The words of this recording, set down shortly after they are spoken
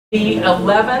The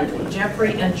 11th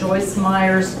Jeffrey and Joyce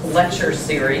Myers lecture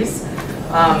series.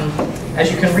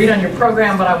 As you can read on your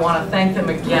program, but I want to thank them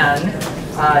again.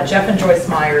 Jeff and Joyce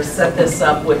Myers set this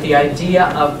up with the idea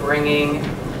of bringing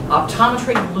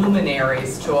optometry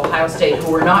luminaries to Ohio State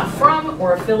who are not from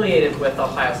or affiliated with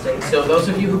Ohio State. So those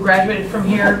of you who graduated from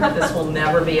here, this will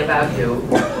never be about you.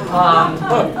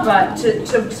 But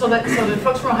so that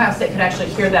folks from Ohio State could actually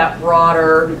hear that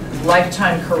broader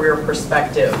lifetime career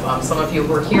perspective. Some of you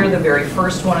who were here, the very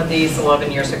first one of these 11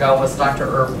 years ago was Dr.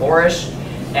 Irv Borish,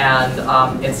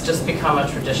 and it's just become a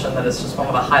tradition that is just one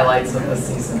of the highlights of the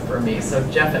season for me. So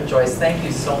Jeff and Joyce, thank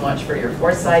you so much for your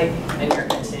foresight and your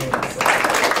continuing support.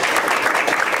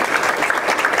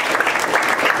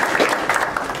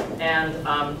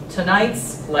 And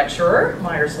tonight's lecturer,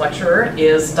 Myers lecturer,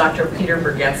 is Dr. Peter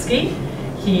Bergenske.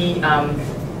 He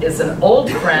is an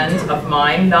old friend of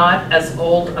mine, not as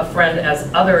old a friend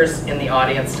as others in the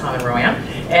audience, Tom and Roanne.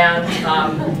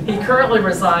 And he currently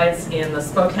resides in the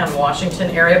Spokane, Washington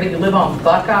area, but you live on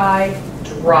Buckeye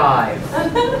Drive.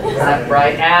 Is that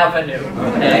right? Avenue,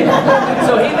 okay?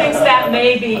 So he thinks that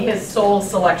may be his sole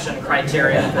selection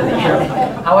criteria for the year.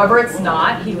 However, it's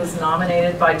not. He was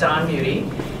nominated by Don Muty,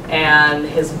 and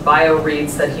his bio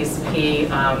reads that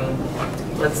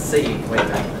let's see, wait a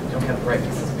minute, I don't have the right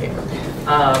pieces of paper.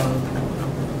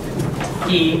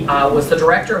 He was the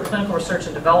Director of Clinical Research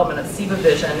and Development at SIVA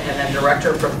Vision, and then Director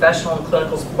of Professional and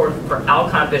Clinical Support for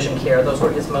Alcon Vision Care. Those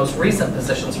were his most recent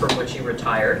positions from which he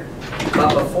retired.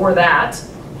 But before that,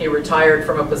 he retired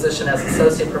from a position as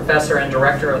Associate Professor and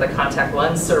Director of the Contact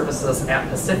Lens Services at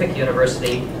Pacific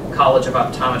University College of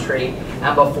Optometry.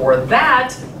 And before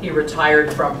that, he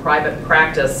retired from private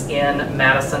practice in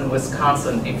Madison,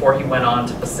 Wisconsin, before he went on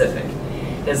to Pacific.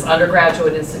 His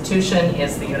undergraduate institution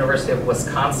is the University of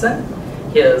Wisconsin.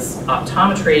 His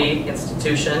optometry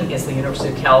institution is the University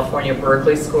of California,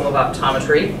 Berkeley School of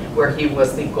Optometry, where he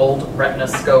was the Gold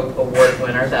Retinoscope Award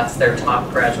winner. That's their top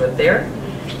graduate there.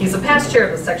 He's a past chair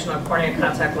of the section on cornea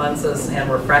contact lenses and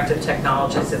refractive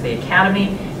technologies at the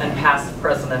Academy, and past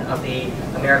president of the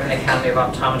American Academy of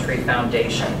Optometry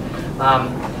Foundation.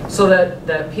 So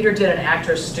that Peter did an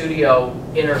Actors Studio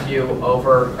interview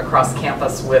across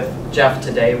campus with Jeff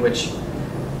today, which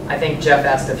I think Jeff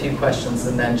asked a few questions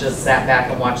and then just sat back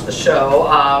and watched the show.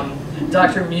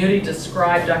 Dr. Muty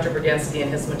described Dr. Bergenske in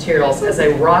his materials as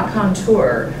a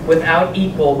raconteur without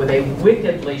equal, with a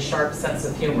wickedly sharp sense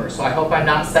of humor. So I hope I'm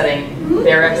not setting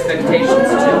their expectations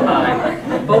too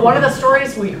high. But one of the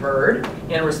stories we heard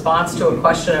in response to a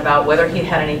question about whether he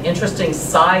had any interesting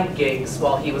side gigs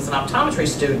while he was an optometry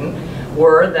student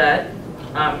were that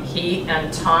he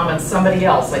and Tom and somebody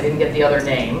else, I didn't get the other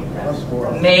name,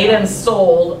 made and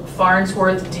sold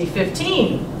Farnsworth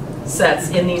D15 sets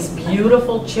in these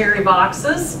beautiful cherry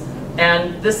boxes,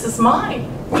 and this is mine,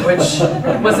 which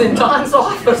was in Don's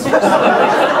office.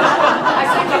 I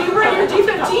said, can you bring your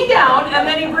D15 down? And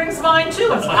then he brings mine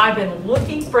too. And so I've been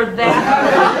looking for that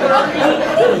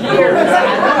for 30 years, and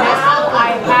now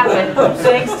I have it,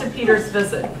 thanks to Peter's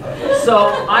visit. So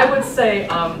I would say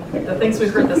the things we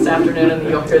heard this afternoon and that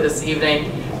you'll hear this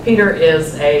evening, Peter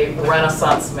is a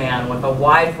Renaissance man with a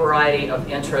wide variety of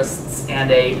interests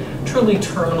and a truly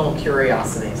terminal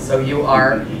curiosity. So you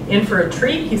are in for a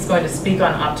treat. He's going to speak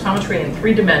on optometry in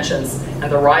 3 dimensions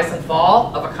and the rise and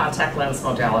fall of a contact lens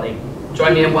modality.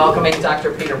 Join me in welcoming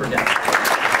Dr. Peter Bergenske.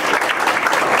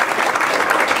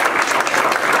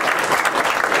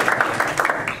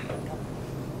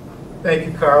 Thank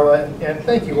you, Carla, and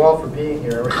thank you all for being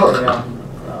here. I really am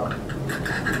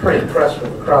pretty impressed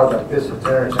with a crowd like this at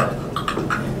dinner time.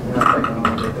 I'm not thinking I'm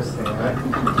going to get this thing right.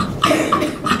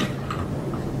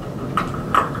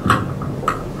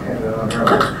 Hand it on her.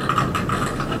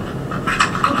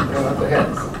 What the heck?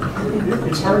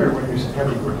 It's harder when you have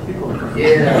people.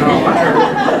 Yeah, no,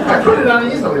 I put it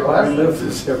on easily. I live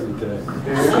this every day.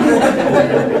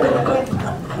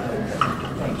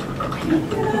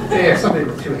 Yeah, somebody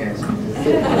with 2 hands.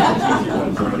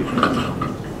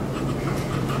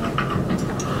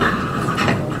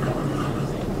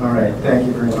 All right, thank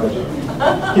you very much.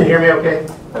 Can you hear me okay?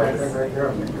 Right here,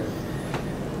 okay, good.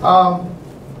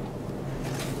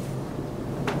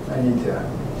 I need to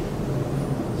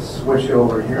switch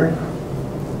over here.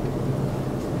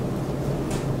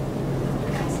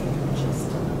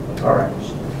 All right.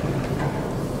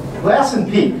 Lassen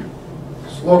Peak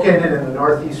is located in the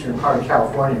northeastern part of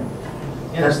California,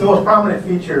 and it's the most prominent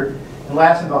feature in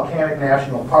Lassen Volcanic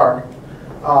National Park.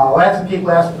 Lassen Peak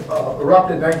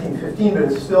erupted in 1915, but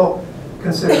it's still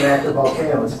considered an active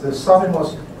volcano. It's the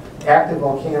southernmost active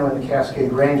volcano in the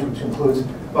Cascade Range, which includes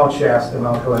Mount Shasta,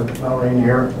 Mount Hood, Mount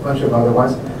Rainier, a bunch of other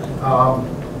ones.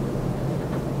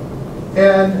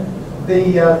 And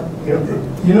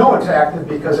you know it's active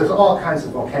because there's all kinds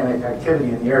of volcanic activity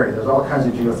in the area. There's all kinds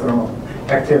of geothermal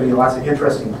activity, lots of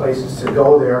interesting places to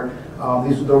go there.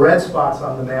 The red spots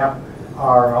on the map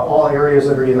are all areas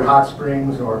that are either hot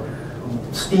springs or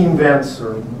steam vents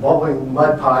or bubbling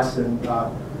mud pots, and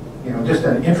just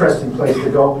an interesting place to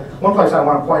go. One place I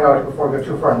want to point out before I go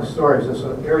too far in the story is this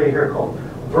area here called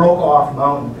Broke Off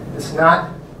Mountain. It's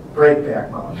not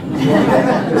Breakback Mountain.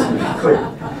 Just to be clear.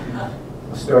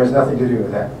 The story has nothing to do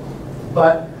with that.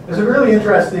 But there's a really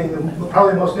interesting,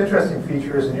 probably the most interesting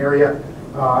feature is an area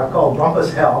called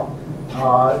Bumpus Hell,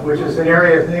 which is an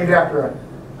area named after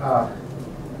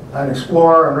an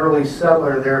explorer, an early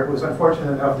settler there who was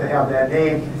unfortunate enough to have that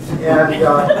name.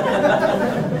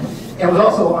 And was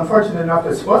also unfortunate enough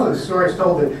that supposedly the story is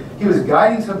told that he was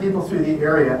guiding some people through the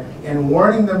area and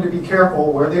warning them to be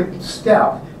careful where they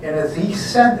stepped. And as he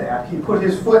said that, he put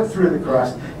his foot through the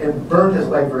crust and burned his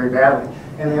leg very badly.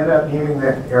 And they ended up naming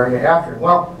the area after it.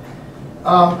 Well,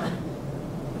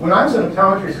 when I was in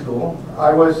optometry school,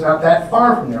 I was not that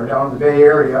far from there, down in the Bay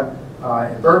Area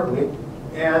in Berkeley.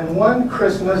 And one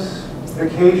Christmas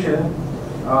vacation,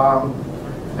 I'm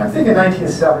thinking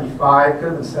 1975, could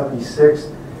have been 76,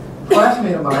 a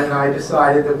classmate of mine and I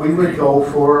decided that we would go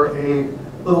for a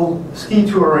little ski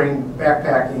touring,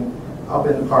 backpacking up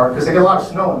in the park, because they get a lot of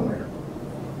snow in the winter.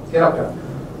 Get up to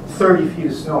 30 feet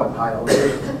of snow at high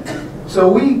elevation. So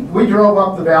we drove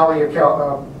up the valley of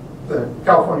the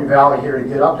California Valley here to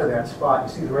get up to that spot.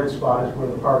 You see the red spot is where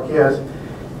the park is.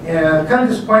 And kind of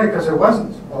disappointed because there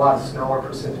wasn't a lot of snow or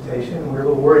precipitation. We were a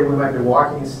little worried we might be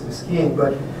walking instead of skiing.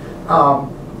 But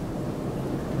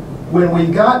when we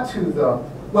got to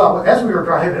as we were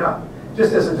driving up,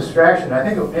 just as a distraction, I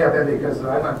think it may have been because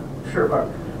I'm not sure if I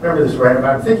remember this right, but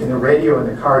I'm thinking the radio in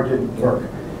the car didn't work.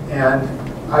 And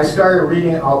I started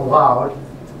reading out loud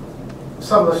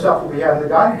some of the stuff that we had in the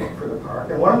guidebook for the park.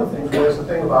 And one of the things was the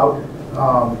thing about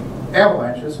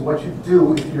avalanches and what you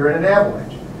do if you're in an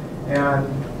avalanche. And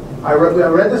I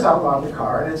read this out loud in the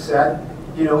car, and it said,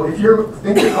 if you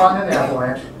think you're caught in an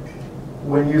avalanche,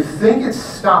 when you think it's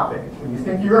stopping, when you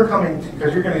think you're coming,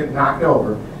 because you're going to get knocked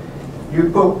over, you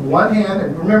put one hand,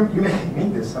 and remember, you may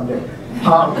need this someday,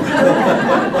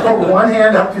 put one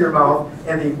hand up to your mouth,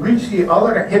 and you reach the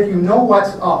other, if you know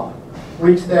what's up,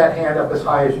 reach that hand up as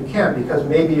high as you can, because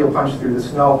maybe you'll punch through the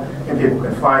snow and people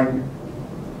can find you.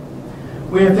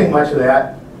 We didn't think much of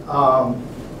that.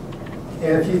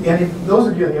 And if those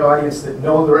of you in the audience that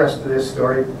know the rest of this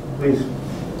story, please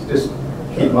just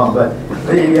keep on. But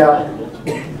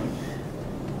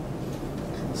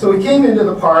so we came into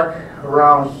the park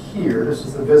around here. This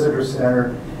is the visitor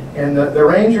center, and the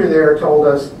ranger there told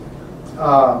us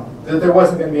that there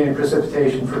wasn't going to be any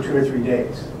precipitation for 2 or 3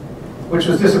 days, which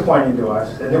was disappointing to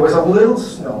us. And there was a little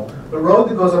snow. The road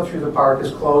that goes up through the park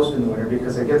is closed in the winter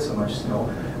because they get so much snow.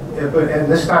 And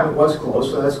this time it was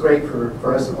closed, so that's great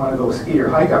for us that want to go ski or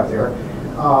hike up there.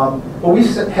 But we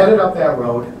headed up that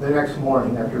road the next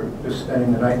morning after just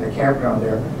spending the night in the campground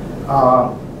there.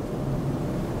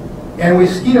 And we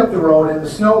skied up the road, and the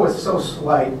snow was so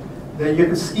slight that you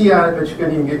could ski on it, but you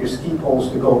couldn't even get your ski poles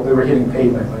to go. They were hitting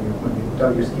pavement when you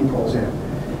dug your ski poles in.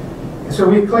 And so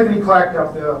we clickety-clacked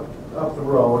up the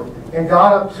road and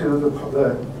got up to the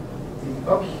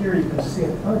up here. You can see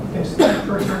it. Oh, you can see it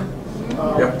first.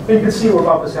 Yep. You can see where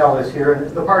Bumpus Hell is here, and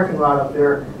the parking lot up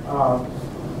there.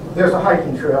 There's a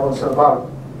hiking trail, and so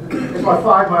it's about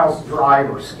 5 miles drive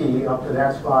or ski up to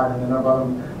that spot, and then about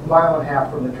 1.5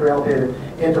 miles from the trailhead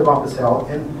into Bumpus Hell.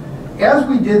 And as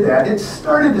we did that, it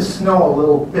started to snow a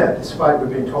little bit, despite we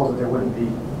being told that there wouldn't be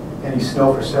any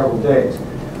snow for several days.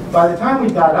 By the time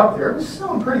we got up there, it was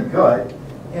snowing pretty good,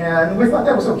 and we thought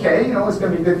that was okay. It was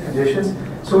going to be good conditions.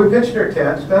 So we pitched our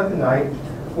tent, spent the night.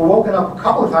 We were woken up a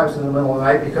couple of times in the middle of the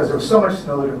night because there was so much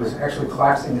snow that it was actually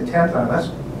collapsing the tent on us.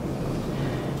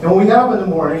 And when we got up in the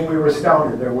morning, we were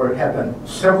astounded. There had been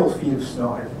several feet of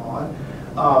snow had fallen.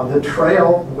 The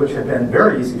trail, which had been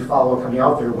very easy to follow coming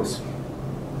out there, was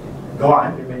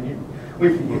gone. I mean,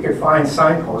 you could find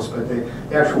signposts, but the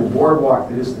actual boardwalk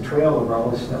that is the trail of all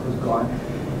this stuff was gone.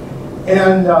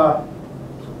 And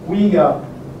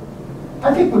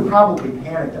I think we probably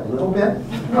panicked a little bit.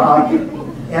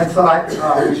 And thought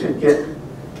we should get,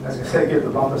 as I said, get the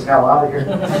Bumpus Hell out of here.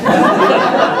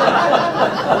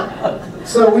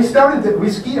 So we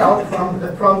skied out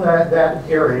from that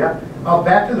area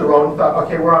back to the road and thought,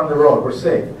 okay, we're on the road, we're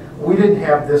safe. We didn't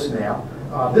have this map.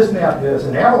 This map is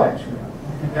an avalanche map,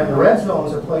 and the red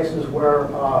zones are places where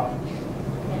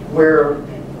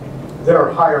there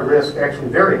are higher risk, actually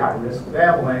very high risk of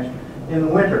avalanche in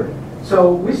the winter.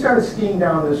 So we started skiing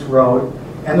down this road.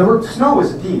 And the snow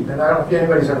was deep, and I don't know if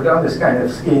anybody's ever done this kind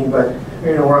of skiing, but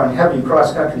you know, we're on heavy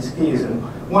cross-country skis, and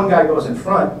one guy goes in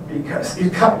front because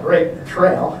he's got a great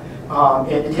trail,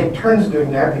 and you take turns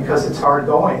doing that because it's hard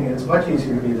going, and it's much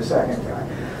easier to be the second guy.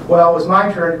 Well, it was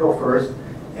my turn to go first,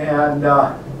 and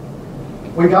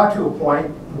we got to a point,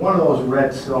 one of those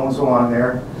red stones along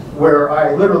there, where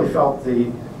I literally felt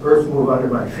the earth move under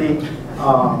my feet.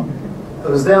 It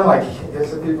was then like,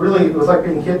 it was like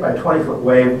being hit by a 20-foot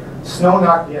wave. Snow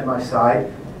knocked me on my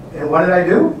side, and what did I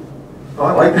do? Oh,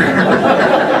 I like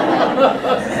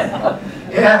that.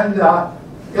 And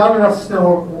got enough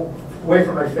snow away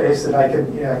from my face that I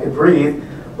could breathe.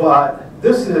 But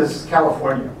this is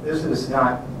California. This is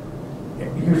not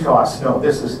Utah snow.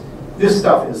 This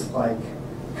stuff is like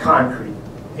concrete.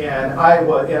 And I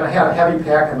had a heavy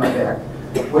pack on my back,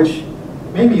 which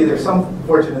maybe there's some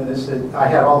fortune in this that I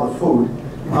had all the food.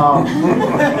 I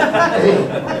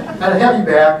had a heavy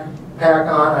pack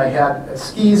on. I had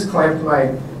skis clamped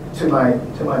to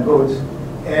my boots,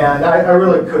 and I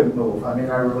really couldn't move. I mean,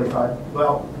 I really thought,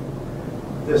 well,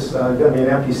 this is going to be an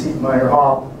empty seat in Minor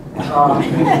Hall come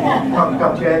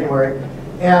January.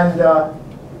 And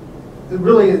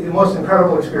really, the most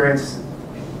incredible experience,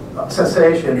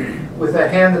 sensation, with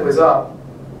that hand that was up.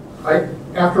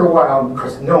 After a while, of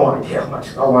course, no idea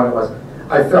how long it was,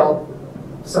 I felt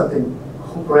something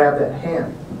grab that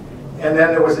hand. And then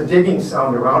there was a digging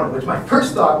sound around it, which my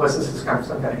first thought was, this is kind of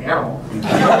some kind of animal.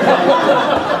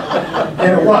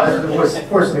 And it was.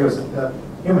 Fortunately, it was a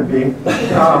human being.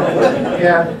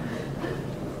 And,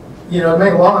 you know, to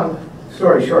make a long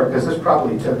story short, because this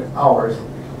probably took hours,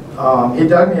 he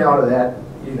dug me out of that,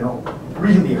 you know,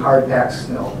 really hard-packed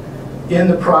snow. In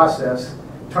the process,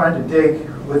 trying to dig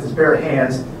with his bare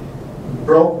hands,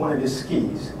 broke one of his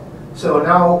skis. So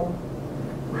now,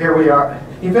 here we are.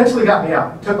 He eventually got me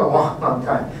out. It took a long, long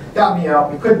time. Got me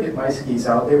out. We couldn't get my skis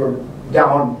out. They were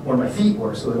down where my feet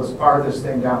were, so it was farthest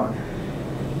thing down.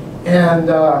 And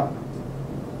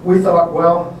we thought,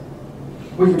 well,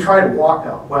 we could try to walk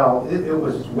out. Well, it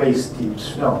was waist deep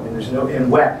snow, and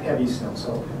and wet, heavy snow.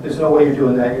 So there's no way you're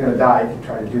doing that. You're going to die if you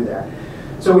try to do that.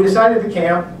 So we decided to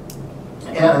camp,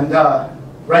 and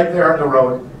right there on the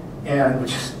road, and we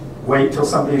just wait till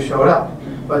somebody showed up.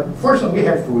 But fortunately, we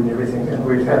had food and everything, and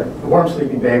we had warm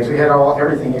sleeping bags. We had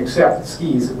everything except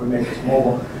skis that would make us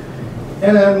mobile.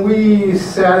 And then we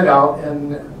sat it out,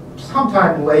 and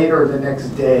sometime later the next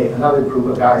day, another group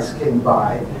of guys came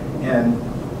by and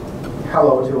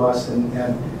hello to us, and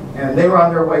they were on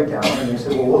their way down, and they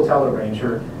said, well, we'll tell the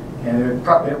ranger. And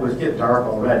it was getting dark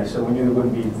already, so we knew it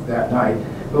wouldn't be that night.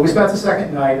 But we spent the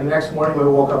second night, and the next morning we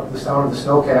woke up to the sound of the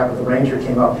snowcat, and the ranger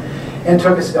came up and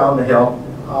took us down the hill.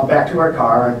 Back to our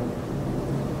car and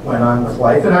went on with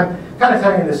life. And I'm kind of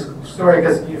telling you this story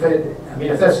because if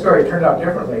that story turned out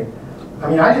differently, I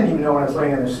mean, I didn't even know when I was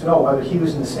laying in the snow whether he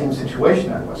was in the same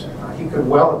situation I was or not. He could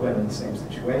well have been in the same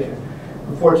situation.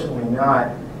 Unfortunately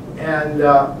not. And,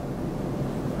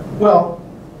 well,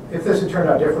 if this had turned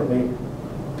out differently,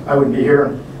 I wouldn't be here,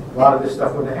 and a lot of this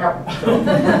stuff wouldn't have happened. So,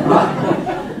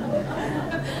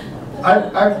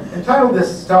 I've entitled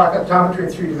this talk Optometry in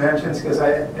 3 Dimensions because,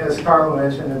 as Carlo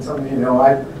mentioned, and some of you know,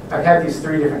 I've had these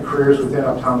 3 different careers within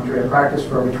optometry. I practiced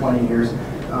for over 20 years.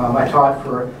 I taught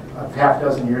for half a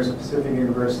dozen years at Pacific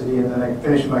University, and then I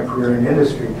finished my career in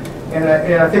industry. And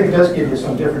I think it does give you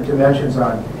some different dimensions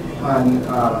on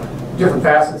different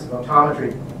facets of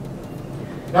optometry.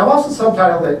 Now, I've also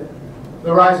subtitled it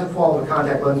The Rise and Fall of the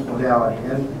Contact Lens Modality.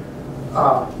 And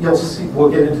you'll see, we'll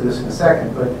get into this in a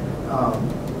second, but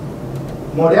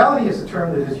modality is a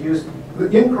term that is used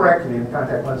incorrectly in the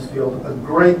contact lens field a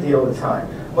great deal of the time.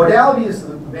 Modality is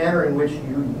the manner in which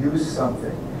you use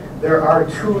something. There are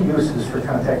 2 uses for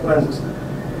contact lenses.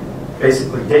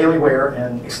 Basically, daily wear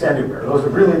and extended wear. Those are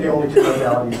really the only 2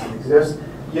 modalities that exist.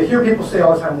 You hear people say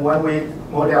all the time 1-week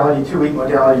modality, 2-week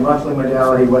modality, monthly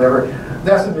modality, whatever.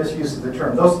 That's a misuse of the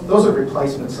term. Those are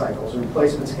replacement cycles,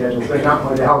 replacement schedules. They're not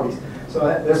modalities. So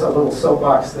there's a little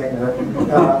soapbox thing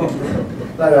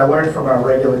that I learned from our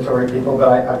regulatory people, but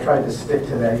I've tried to stick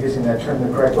to that, using that term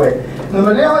the correct way. And the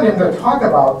modality I'm going to talk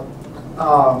about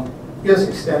is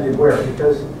extended wear,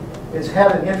 because it's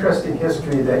had an interesting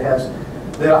history that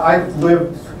I've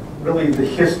lived really the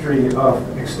history of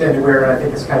extended wear, and I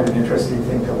think it's kind of an interesting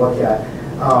thing to look at.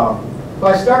 Well,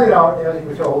 I started out, as you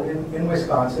were told, in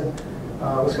Wisconsin.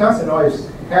 Wisconsin always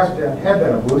had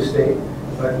been a blue state.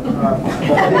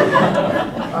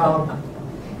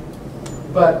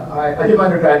 But I did my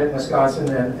undergraduate in Wisconsin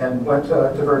and went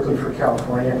to Berkeley for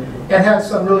California, and had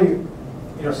some really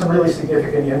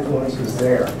significant influences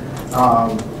there.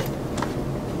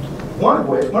 One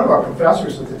of our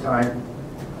professors at the time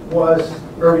was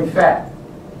Irving Fatt.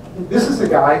 This is the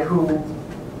guy who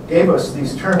gave us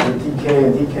these terms of DK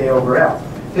and DK over L.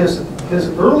 His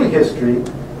early history,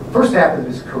 first half of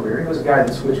his career, he was a guy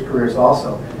that switched careers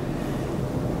also.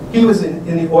 He was in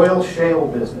the oil shale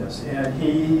business, and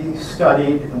he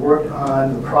studied and worked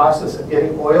on the process of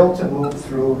getting oil to move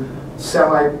through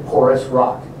semi-porous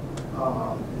rock,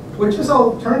 which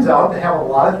turns out to have a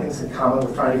lot of things in common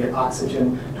with trying to get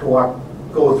oxygen to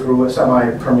go through a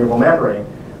semi-permeable membrane.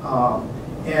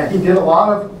 And he did a lot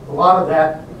of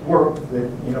that work that,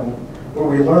 where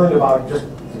we learned about just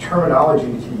the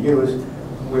terminology to use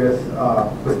with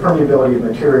permeability of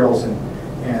materials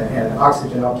and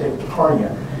oxygen uptake of the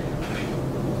cornea.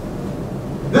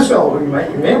 This fellow you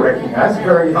may recognize, a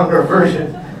very younger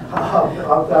version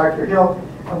of Dr. Hill.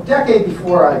 A decade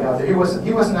before I got there, he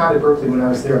was not at Berkeley when I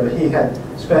was there, but he had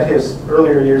spent his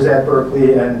earlier years at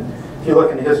Berkeley, and if you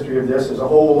look in the history of this, there's a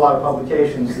whole lot of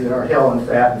publications that are Hill and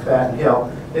Fatt and Hill.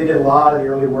 They did a lot of the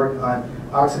early work on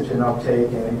oxygen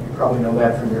uptake, and you probably know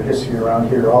that from your history around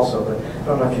here also, but I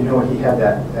don't know if you know he had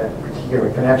that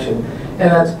particular connection.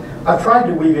 And I've tried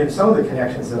to weave in some of the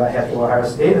connections that I had to Ohio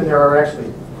State, and there are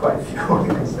actually quite a few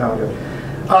when it comes down to it.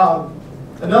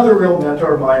 Another real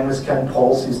mentor of mine was Ken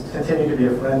Pulse. He's continued to be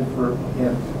a friend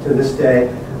to this day.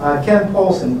 Ken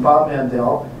Pulse and Bob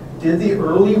Mandel did the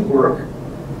early work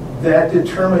that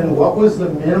determined what was the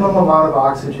minimum amount of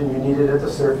oxygen you needed at the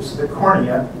surface of the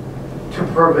cornea to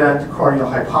prevent corneal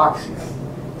hypoxia,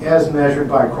 as measured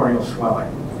by corneal swelling.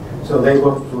 So they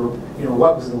looked for,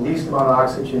 what was the least amount of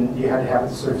oxygen you had to have at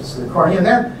the surface of the cornea, and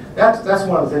that's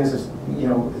one of the things that's,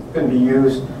 going to be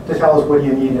used to tell us what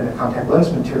you need in a contact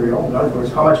lens material. In other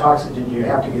words, how much oxygen do you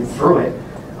have to get through it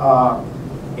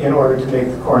in order to make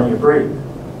the cornea breathe.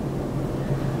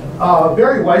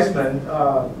 Barry Weissman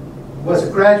was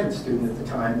a graduate student at the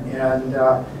time, and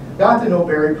got to know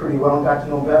Barry pretty well and got to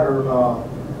know better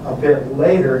a bit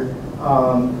later.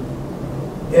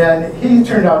 And he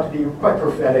turned out to be quite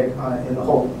prophetic in the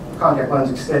whole contact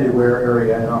lens extended wear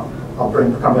area, and I'll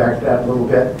come back to that a little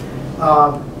bit.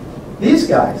 These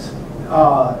guys,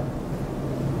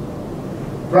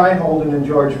 Brian Holden and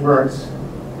George Mertz,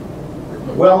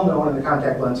 well known in the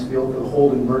contact lens field for the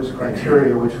Holden-Mertz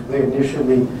criteria, which they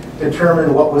initially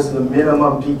determined what was the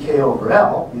minimum DK over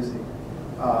L,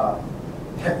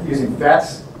 using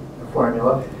Fatt's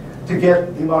formula, to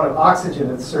get the amount of oxygen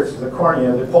at the surface of the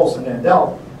cornea that Pulse and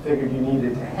Mandel figured you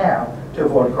needed to have to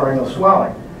avoid corneal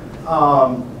swelling.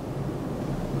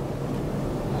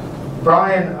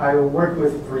 Brian, I worked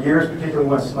with for years, particularly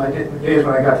once my days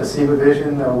when I got to SIVA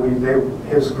Vision.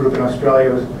 His group in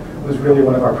Australia was really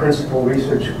one of our principal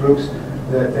research groups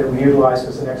that we utilized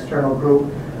as an external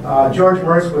group. George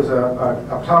Mertz was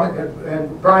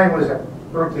and Brian was at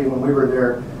Berkeley when we were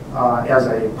there as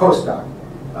a postdoc.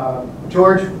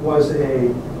 George was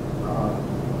a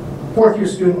fourth-year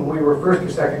student when we were first or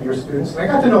second-year students, and I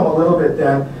got to know him a little bit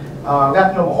then. Got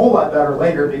to know him a whole lot better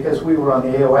later because we were on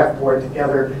the AOF board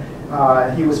together.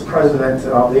 He was president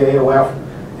of the AOF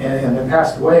and then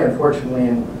passed away, unfortunately,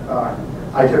 and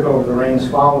I took over the reins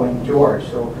following George.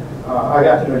 So I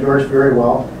got to know George very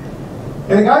well.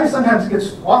 And the guy who sometimes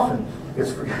often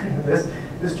gets forgotten this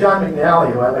is John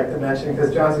McNally, who I like to mention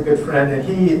because John's a good friend, and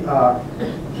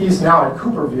he's now at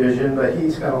Cooper Vision, but he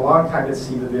spent a long time at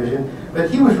SIVA Vision. But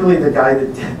he was really the guy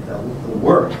that did the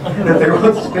work that they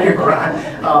wrote this paper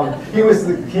on. He was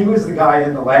the guy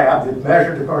in the lab that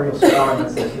measured the corneal swelling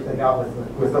and such that they got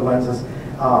with the lenses.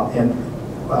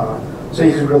 So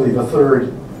he's really the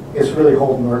third. It's really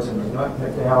Holden, Mertz, and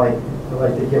McNally. I'd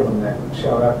like to give him that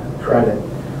shout out and credit.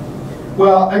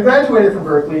 Well, I graduated from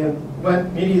Berkeley and went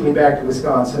immediately back to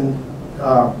Wisconsin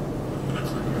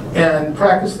and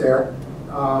practiced there.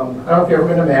 I don't know if you've ever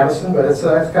been to Madison, but it's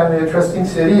kind of an interesting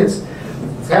city. It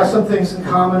has some things in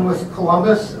common with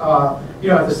Columbus. You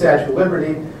don't have the Statue of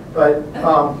Liberty, but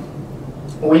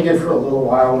what we did for a little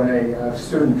while when a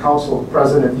student council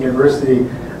president at the university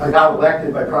got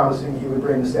elected by promising he would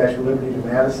bring the Statue of Liberty to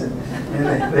Madison,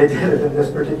 and they did it in this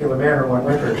particular manner one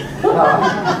winter.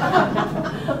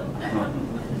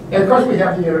 And of course we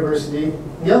have the university.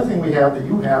 The other thing we have that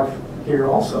you have here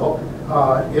also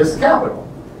is the Capitol.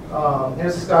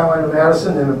 Here's the skyline of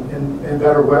Madison in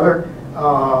better weather,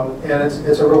 and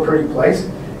it's a real pretty place.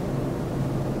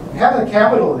 Having the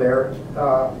Capitol there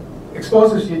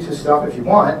exposes you to stuff, if you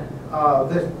want,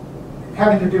 that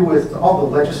having to do with all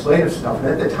the legislative stuff. And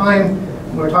at the time,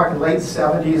 we're talking late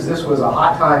 70s, this was a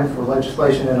hot time for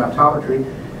legislation in optometry.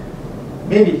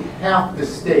 Maybe half the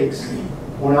states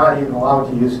were not even allowed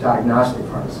to use diagnostic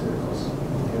pharmaceuticals.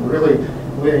 And really,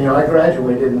 I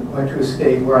graduated and went to a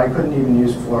state where I couldn't even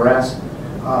use fluoresce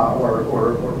or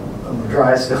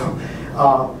Drysil.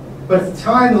 But at the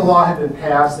time the law had been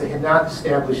passed, they had not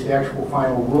established the actual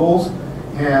final rules,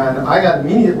 and I got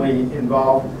immediately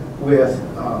involved with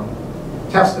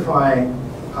testifying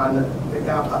on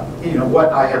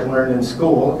what I had learned in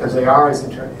school, because they are always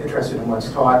interested in what's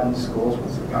taught in schools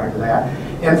with regard to that.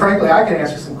 And frankly, I could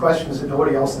answer some questions that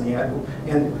nobody else in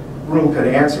the room could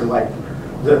answer. Like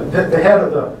the head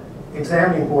of the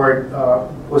examining board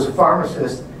was a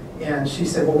pharmacist, and she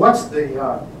said, "Well, what's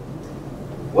the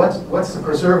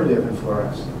preservative in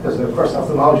fluoresce?" Because of course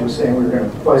ophthalmology was saying we were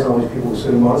going to poison all these people with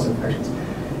pseudomonas infections.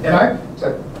 And I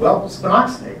said, "Well,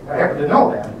 spinoxanate." I happen to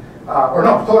know that, or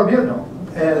no, chlorobutano.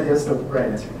 And it's the right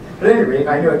answer. But at any rate,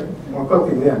 I knew it more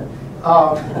quickly then.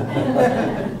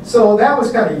 So that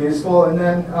was kind of useful. And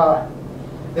then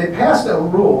they passed a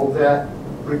rule that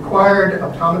required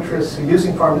optometrists who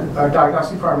using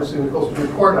diagnostic pharmaceuticals to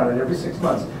report on it every 6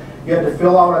 months. You had to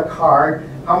fill out a card,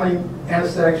 how many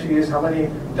anesthetics you used, how many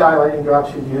dilating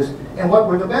drops you used, and what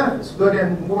were the benefits, good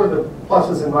and what were the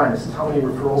pluses and minuses. How many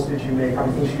referrals did you make, how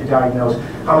many things did you diagnose,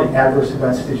 how many adverse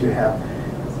events did you have.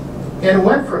 And it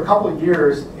went for a couple of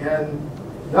years, and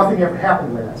nothing ever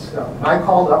happened with that stuff. And I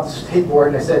called up the state board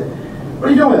and I said, "What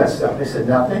are you doing with that stuff?" They said,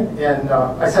 "Nothing." And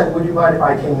I said, "Would you mind if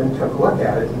I came and took a look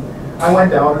at it?" And I went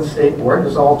down to the state board. It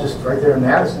was all just right there in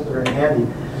Madison, very handy,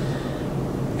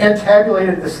 and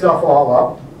tabulated the stuff all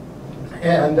up,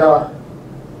 and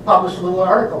published a little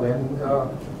article in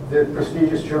the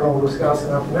prestigious journal of Wisconsin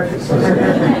Optometry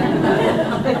Association.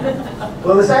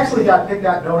 Well, this actually got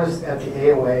noticed at the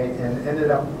AOA, and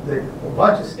ended up a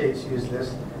bunch of states used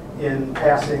this in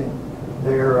passing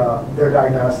their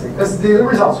diagnostic. The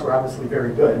results were obviously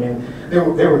very good. I mean,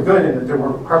 they were good in that there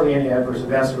were hardly any adverse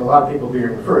events. There were a lot of people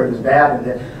being referred as bad, and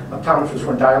that optometrists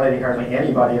weren't dilating hardly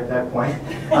anybody at that point.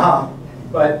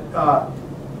 But on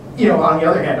the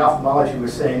other hand, ophthalmology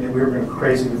was saying that we were going to go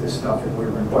crazy with this stuff, and we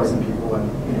were going to poison people, and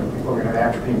people were going to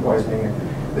have atropine poisoning,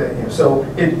 and so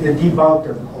it debunked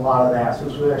a lot of that. So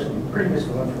this was actually pretty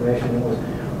useful information. It was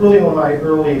really one of my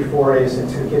early forays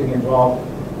into getting involved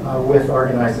with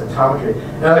organized optometry.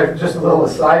 Now, just a little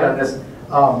aside on this.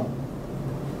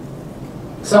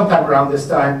 Sometime around this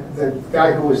time, the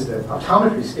guy who was the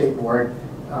optometry state board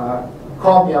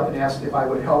called me up and asked if I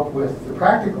would help with the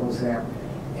practical exam.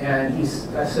 And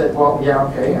I said, "Well, yeah,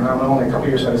 okay," and I'm only a couple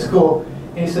years out of school.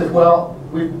 And he said, "Well,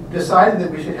 we've decided that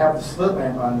we should have the slit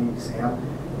lamp on the exam,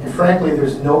 and frankly,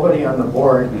 there's nobody on the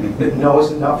board that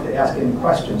knows enough to ask any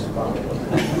questions about it."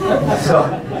 So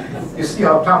you see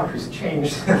how optometry's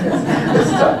changed.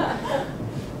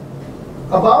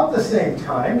 About the same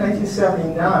time,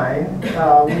 1979,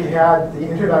 we had the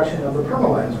introduction of the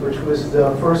permalens, which was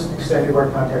the first extended wear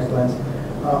contact lens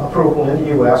approval in the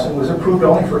U.S. and was approved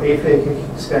only for aphakic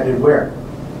extended wear.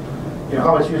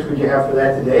 How much use would you have for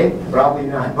that today? Probably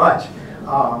not much.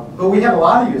 But we had a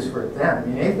lot of use for it then. I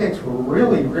mean, aphakics were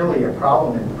really, really a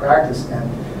problem in practice then,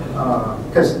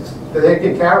 because they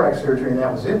did cataract surgery and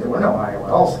that was it. There were no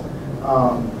IOLs,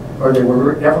 or they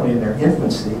were definitely in their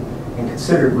infancy and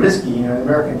considered risky. The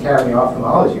American Academy of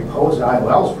Ophthalmology opposed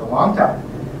IOLs for a long time.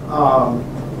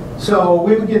 So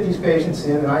we would get these patients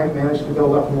in, and I managed to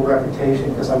build up a little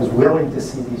reputation because I was willing to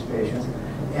see these patients.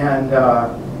 And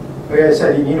like I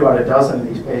said, you need about a dozen of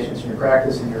these patients in your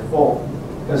practice and you're full,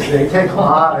 because they take a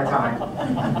lot of time.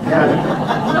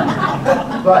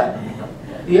 But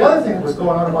the other thing that was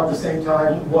going on about the same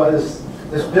time was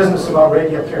this business about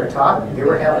radial keratotomy. They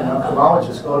were having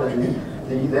ophthalmologists go to the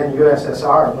then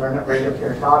USSR and learn radial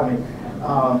keratotomy.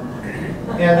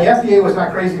 And the FDA was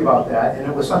not crazy about that, and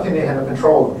it was something they had no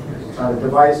control over. It's not a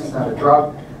device, it's not a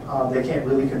drug. They can't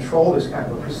really control this kind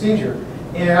of a procedure.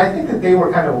 And I think that they were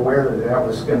kind of aware that that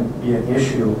was going to be an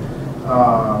issue.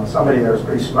 Somebody that was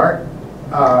pretty smart.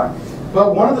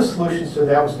 But one of the solutions to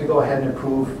that was to go ahead and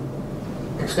approve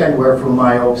extended wear for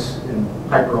myopes and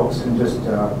hyperopes and just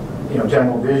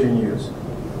general vision use.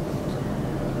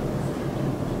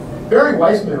 Barry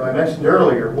Weissman, who I mentioned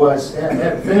earlier,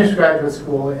 had finished graduate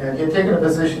school, and he had taken a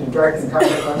position in directing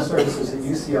contact lens services at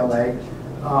UCLA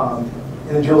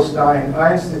in the Jules Stein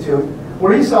Eye Institute,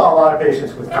 where he saw a lot of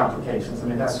patients with complications. I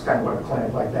mean, that's kind of what a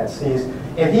clinic like that sees.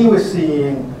 And he was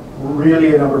seeing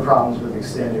really a number of problems with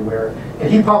extended wear. And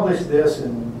he published this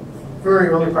in very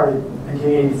early part of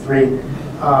 1983,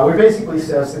 where he basically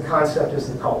says the concept is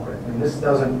the culprit, and this is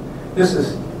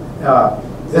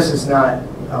not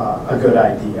a good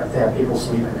idea to have people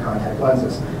sleep in contact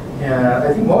lenses. And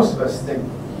I think most of us think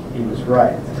he was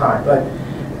right at the time. But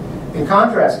in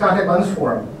contrast, Contact Lens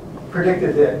Forum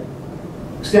predicted that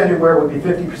extended wear would be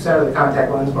 50% of the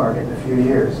contact lens market in a few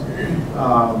years.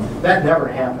 That never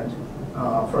happened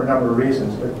for a number of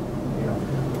reasons, but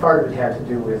part of it had to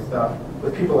do with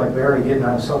with people like Barry getting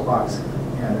on a soapbox.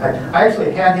 And I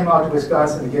actually had him out to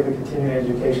Wisconsin to give a continuing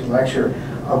education lecture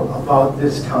about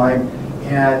this time,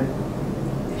 and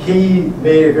he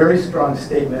made a very strong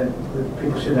statement that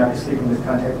people should not be sleeping with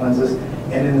contact lenses.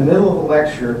 And in the middle of the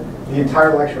lecture, the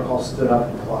entire lecture hall stood up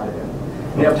and applauded him.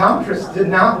 The optometrists did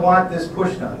not want this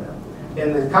pushed on them.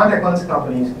 And the contact lens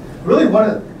companies, really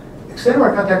extended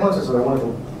wear contact lenses are one of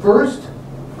the first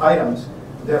items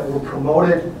that were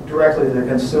promoted directly to the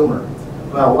consumer.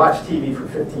 Well, watch TV for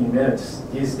 15 minutes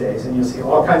these days, and you'll see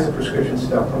all kinds of prescription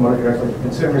stuff promoted directly to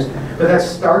consumers. But that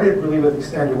started really with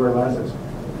extended wear lenses.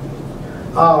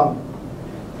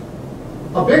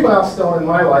 A big milestone in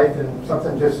my life, and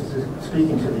something just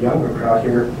speaking to the younger crowd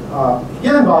here,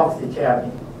 get involved with the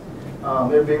Academy.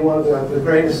 It would be one of the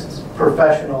greatest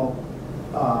professional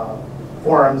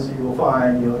forums you will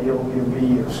find. You'll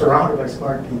be surrounded by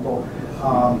smart people.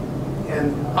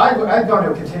 And I'd gone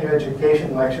to a continuing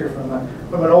education lecture from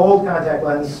an old contact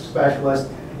lens specialist,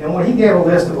 and when he gave a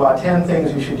list of about 10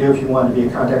 things you should do if you wanted to be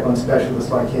a contact lens specialist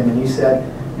like him, and he said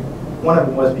one of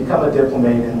them was become a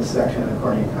diplomate in the section of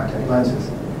cornea contact lenses.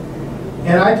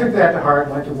 And I took that to heart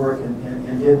and went to work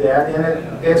and did that,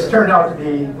 and it's turned out to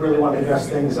be really one of the best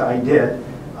things I did.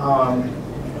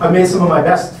 I made some of my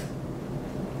best,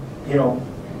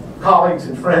 colleagues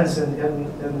and friends in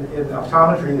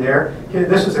optometry there.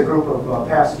 This is a group of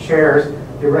past chairs.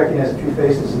 You recognize a few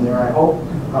faces in there, I hope,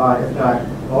 if not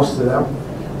most of them.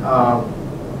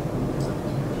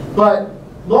 But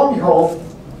lo and behold,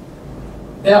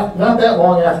 not that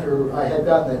long after I had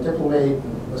gotten that diplomate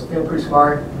and was feeling pretty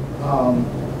smart,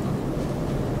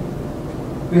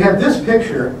 we had this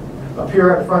picture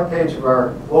appear on the front page of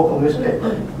our local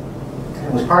newspaper.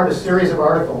 It was part of a series of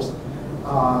articles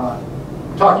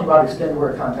talking about extended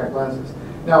wear contact lenses.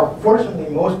 Now, fortunately,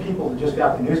 most people who just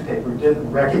got the newspaper didn't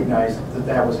recognize that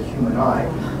that was a human eye.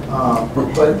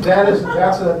 But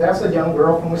that's a young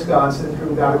girl from Wisconsin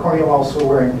who got a corneal ulcer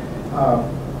wearing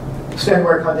extended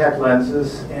wear contact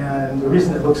lenses. And the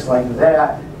reason it looks like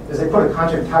that is they put a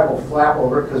conjunctival flap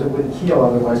over it because it wouldn't heal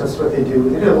otherwise. That's what they do.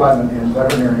 They do a lot in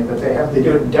veterinary, but they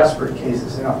do it in desperate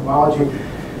cases in ophthalmology,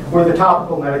 where the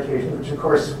topical medications, which of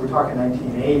course we're talking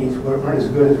 1980s, weren't as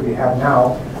good as we have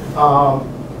now.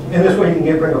 And this way you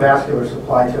can bring a vascular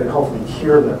supply to it, hopefully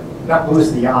cure them, not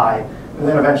lose the eye. And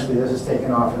then eventually this is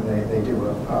taken off and they do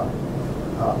a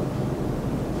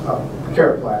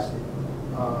keratoplasty.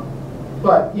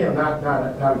 But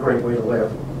not a great way to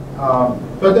live.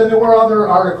 But then there were other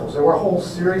articles. There were a whole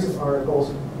series of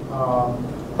articles.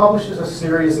 Published as a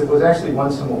series that was actually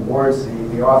won some awards.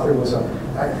 The author was a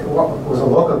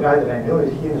local guy that I knew.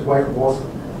 He and his wife were both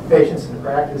patients in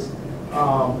practice.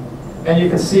 And you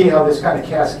can see how this kind of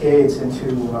cascades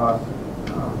into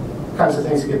kinds of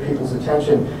things to get people's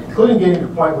attention, including getting to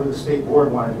the point where the state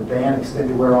board wanted to ban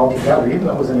extended wear altogether, even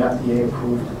though it was an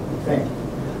FDA-approved thing.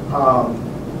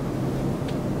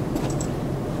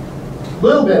 A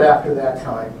little bit after that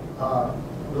time,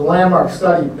 the landmark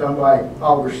study done by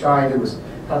Oliver Schein, who was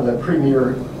kind of the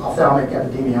premier ophthalmic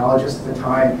epidemiologist at the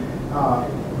time,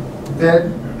 that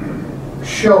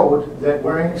showed that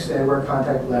wearing extended wear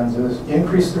contact lenses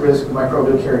increased the risk of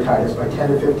microbial keratitis by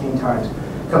 10 to 15 times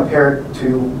compared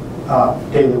to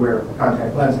daily wear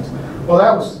contact lenses. Well,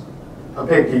 that was a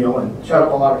big deal and shut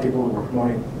up a lot of people who were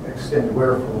promoting extended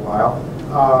wear for a while.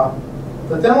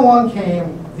 But then along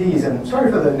came these, and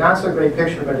sorry for the not so great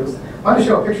picture, but I wanted to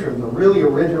show a picture of the really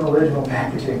original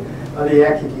packaging of the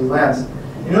AccuView lens.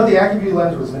 You know, the AccuView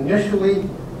lens was initially,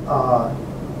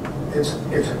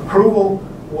 its approval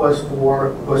was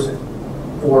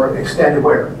for extended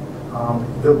wear.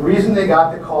 The reason they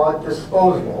got to call it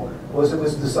disposable was it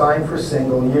was designed for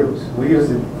single use. We use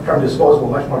the term disposable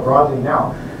much more broadly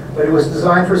now, but it was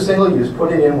designed for single use.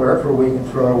 Put it in, wear it for a week, and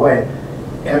throw it away.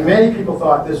 And many people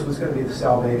thought this was going to be the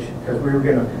salvation because we were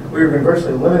going to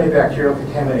virtually eliminate bacterial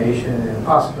contamination, and the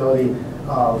possibility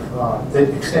of that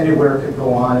extended wear could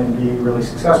go on and be really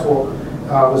successful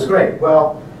was great.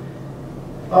 Well,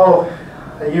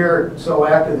 a year or so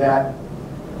after that,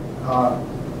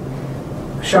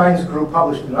 Schein's group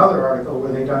published another article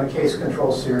where they'd done a case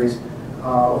control series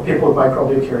of people with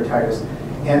microbial keratitis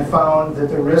and found that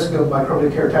the risk of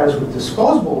microbial keratitis with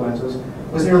disposable lenses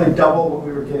was nearly double what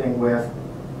we were getting with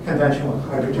conventional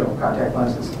hydrogel contact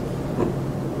lenses.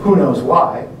 Who knows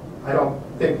why? I don't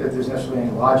think that there's necessarily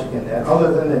any logic in that,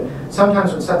 other than that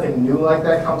sometimes when something new like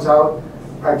that comes out,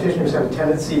 practitioners have a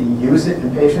tendency to use it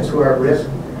in patients who are at risk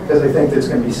because they think that it's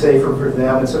going to be safer for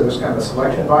them, and so there's kind of a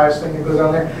selection bias thing that goes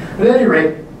on there. But at any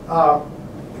rate,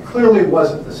 it clearly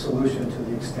wasn't the solution to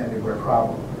the extended wear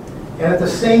problem. And at the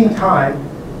same time,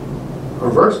 or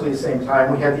virtually the same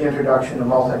time, we had the introduction of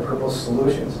multi-purpose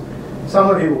solutions. Some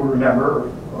of you will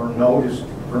remember or know just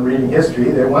from reading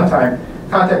history that at one time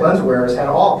contact lens wearers had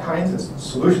all kinds of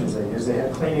solutions they used. They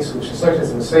had cleaning solutions, such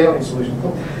as a saline solution,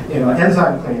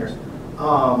 enzyme cleaners,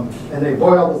 and they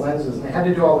boiled the lenses, and they had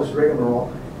to do all this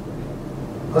rigmarole.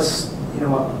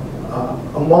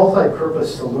 A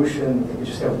multi-purpose solution, you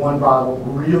just have one bottle,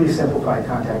 really simplified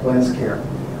contact lens care.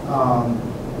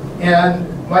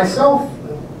 And myself,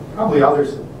 and probably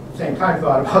others at the same time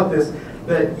thought about this,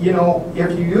 that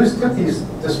if you took these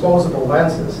disposable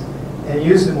lenses and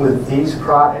used them with these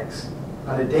products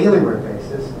on a daily wear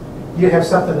basis, you'd have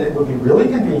something that would be really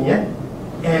convenient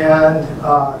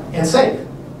and safe,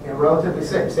 relatively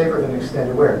safe, safer than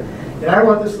extended wear. And I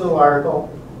wrote this little article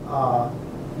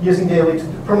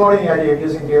promoting the idea of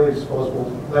using daily disposable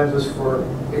lenses for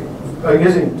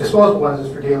using disposable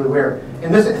lenses for daily wear.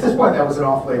 And at this point, that was an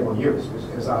off-label use,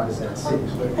 as odd as that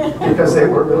seems, but because they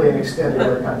were really an extended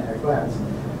wear contact lens.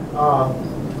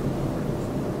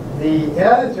 The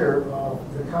editor of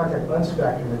the Contact Lens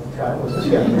Spectrum at the time was this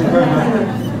guy.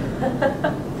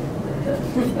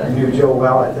 I knew Joe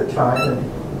well at the time, and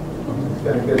he's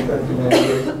been a good friend for many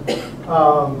years.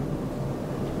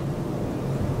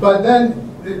 But then,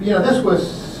 this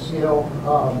was,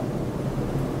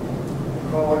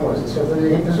 when was it? So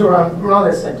this was around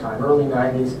that same time, early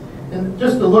 90s. And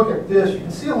just to look at this, you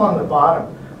can see along the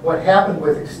bottom what happened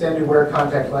with extended wear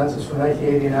contact lenses from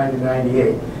 1989 to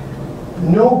 98.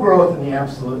 No growth in the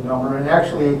absolute number, and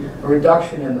actually a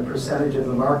reduction in the percentage of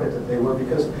the market that they were,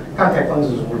 because contact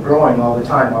lenses were growing all the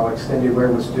time while extended wear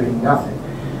was doing nothing.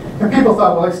 And people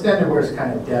thought, well, extended wear is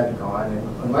kind of dead and gone, and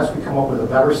unless we come up with a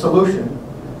better solution,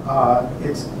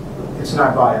 it's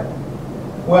not viable.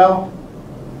 Well,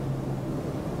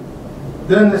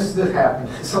 then this happened.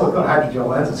 Silicone hydrogel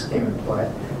lenses came into play.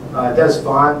 Des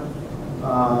Vaughn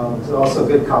is also a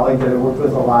good colleague that I worked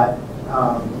with a lot.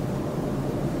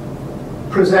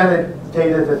 Presented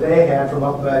data that they had from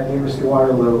up at University of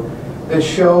Waterloo that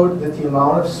showed that the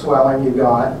amount of swelling you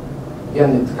got,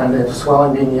 again, the kind of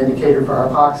swelling being the indicator for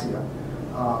hypoxia,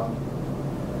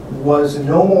 was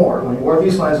no more, when you wore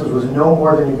these lenses, was no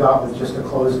more than you got with just a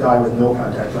closed eye with no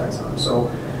contact lens on. So,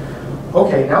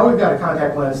 okay, now we've got a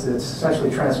contact lens that's essentially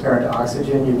transparent to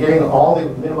oxygen. You're getting all the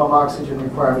minimum oxygen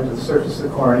requirement to the surface of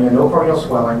the cornea, no corneal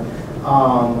swelling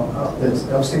that's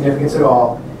of significance at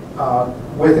all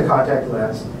with the contact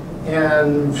lens.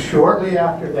 And shortly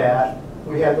after that,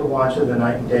 we had the launch of the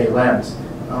night and day lens.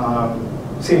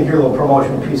 Seeing here a little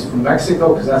promotional piece from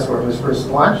Mexico, because that's where it was first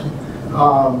launched.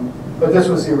 But this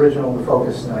was the original, the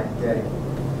Focus night and day.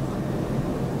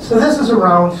 So this is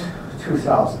around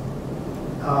 2000.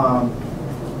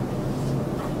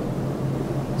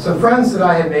 Some friends that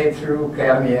I had made through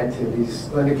academy activities,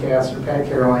 Linda Castor, Pat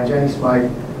Caroline, Jenny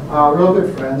Smythe, real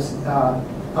good friends out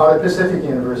at Pacific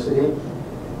University.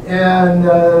 And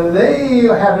they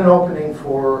had an opening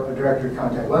for a director of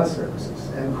contact lens services.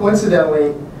 And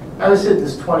coincidentally, I was at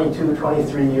this 22,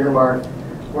 23 year mark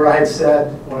where I had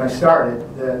said when I started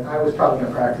that I was probably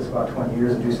going to practice about 20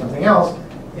 years and do something else.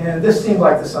 And this seemed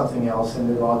like the something else, and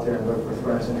to go out there and work with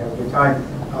friends and have a good time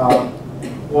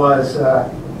was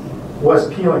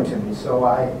appealing to me. So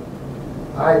I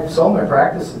sold my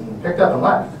practice and picked up and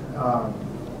left.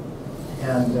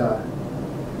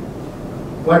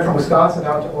 Went from Wisconsin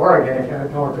out to Oregon. If you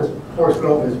don't know where Forest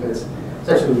Grove is, but it's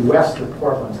actually west of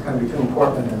Portland. It's kind of between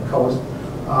Portland and the coast.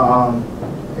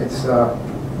 It's an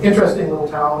interesting little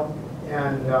town,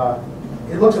 and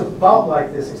it looks about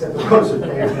like this, except the roads are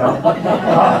paved now.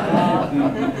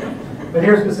 But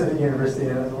here's Pacific University,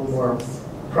 and it's a little more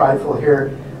prideful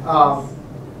here.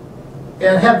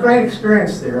 And had great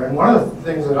experience there. And one of the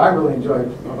things that I really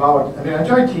enjoyed about, I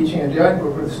enjoyed teaching, enjoyed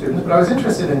working with students, but I was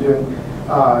interested in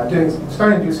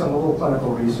starting to do some little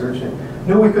clinical research, and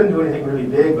knew we couldn't do anything really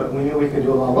big, but we knew we could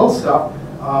do a lot of little stuff.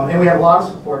 And we had a lot of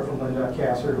support from Linda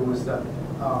Castor, who was the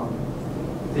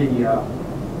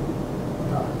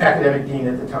academic dean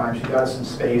at the time. She got us some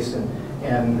space and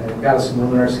got us some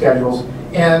room in our schedules.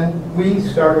 And we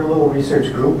started a little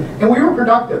research group, and we were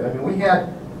productive. I mean, we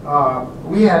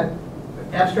had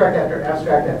abstract after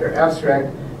abstract after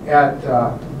abstract at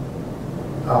the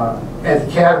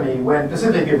Academy, when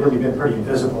Pacific had really been pretty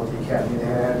invisible at the Academy. They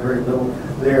had very little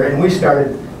there, and we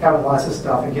started having lots of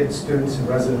stuff and getting students and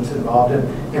residents involved,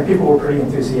 and people were pretty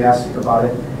enthusiastic about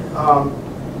it.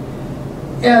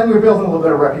 And we were building a little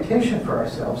bit of reputation for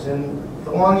ourselves, and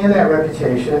along in that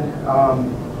reputation,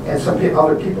 and some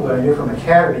other people that I knew from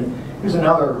Academy, here's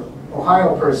another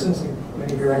Ohio person,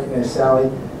 many of you recognize Sally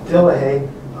Dillahay,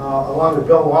 along with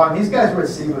Bill Long. These guys were at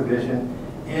SIVA Vision,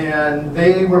 and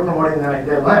they were promoting the night and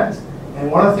day lens.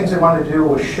 And one of the things they wanted to do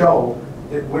was show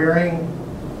that wearing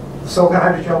silicone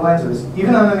hydrogel lenses,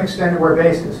 even on an extended wear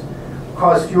basis,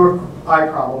 cause fewer eye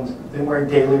problems than wearing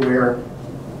daily wear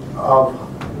of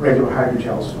regular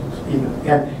hydrogels.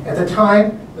 And at the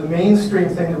time, the mainstream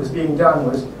thing that was being done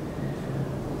was,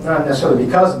 not necessarily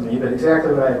because of me, but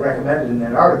exactly what I had recommended in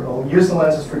that article: use the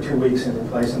lenses for 2 weeks and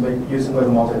replace them, but use them with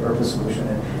a multi-purpose solution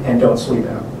and don't sleep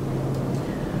in them.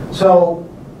 So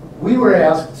we were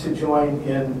asked to join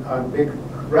in a big,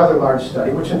 rather large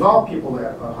study, which involved people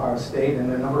at Ohio State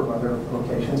and a number of other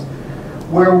locations,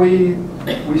 where we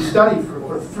studied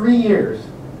for 3 years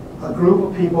a group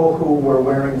of people who were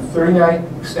wearing 30-night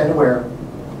extended wear.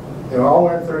 They were all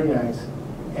wearing 30 nights,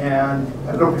 and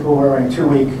a group of people were wearing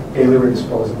 2-week daily wear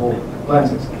disposable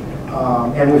lenses.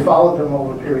 And we followed them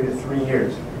over a period of 3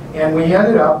 years. And we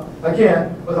ended up,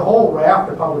 again, with a whole raft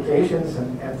of publications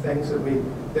and things that we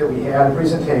had,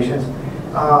 presentations.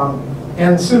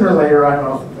 And sooner or later, I don't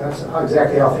know if that's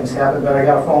exactly how things happened, but I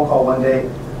got a phone call one day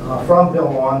from Bill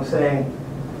Long saying,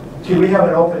 gee, we have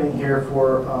an opening here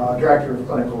for Director of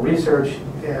Clinical Research,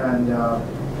 and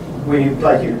we'd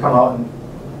like you to come out and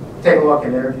take a look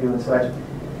and interview and such.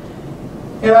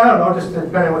 And I don't know, just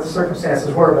depending on what the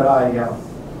circumstances were, but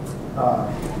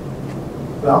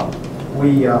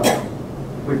we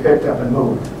picked up and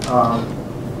moved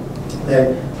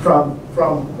from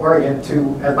Oregon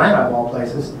to Atlanta, of all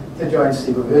places, to join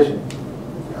SIBA Vision.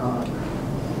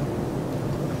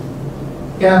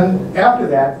 And after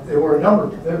that, there were a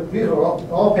number, these are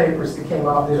all papers that came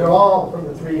out. These are all from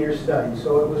the 3-year study,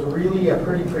 so it was really a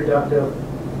pretty productive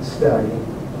study.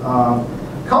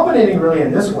 Culminating really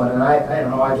in this one, and I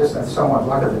don't know, I just had somewhat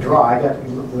luck of the draw. I got to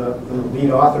be the lead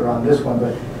author on this one,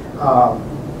 but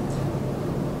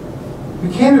we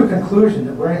came to a conclusion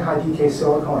that wearing high decay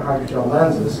silicone hydrogel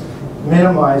lenses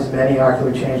minimize many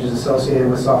ocular changes associated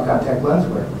with soft contact lens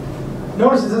wear.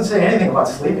 Notice it doesn't say anything about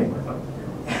sleeping with them.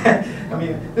 I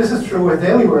mean, this is true with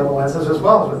daily wearable lenses as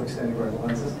well as with extended wearable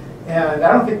lenses. And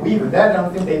I don't think they even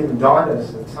dawned on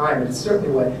us at the time. And it's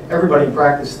certainly what everybody in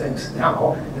practice thinks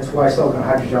now. That's why silicone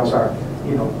hydrogels are,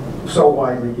 so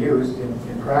widely used in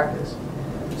practice.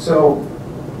 So,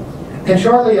 and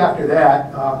shortly after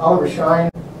that, Oliver Schein,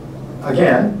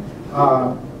 again,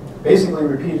 basically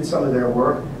repeated some of their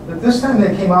work. But this time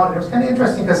they came out, and it was kind of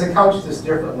interesting because they couched this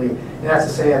differently. And that's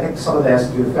to say, I think some of that has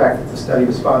to do with the fact that the study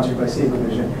was sponsored by SIBA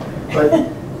Vision. But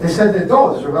they said that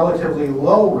there's a relatively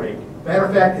low rate. Matter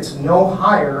of fact, it's no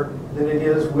higher than it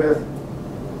is with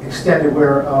extended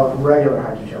wear of regular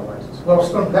hydrogel lenses. Well,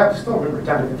 that's still 10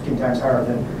 to 15 times higher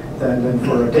than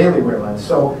for a daily wear lens.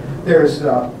 So there's,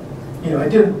 it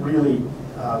didn't really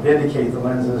vindicate the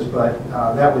lenses, but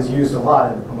that was used a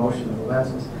lot in the promotion of the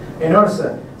lenses. And notice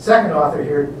the second author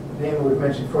here, the name we've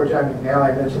mentioned before, John McNally.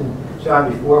 I mentioned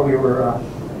John before. Here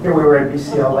we were at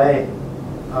BCLA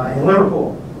in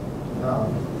Liverpool.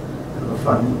 Kind of a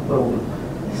fun little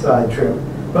side trip.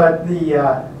 But the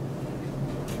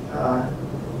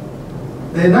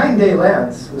night and day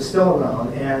lens was still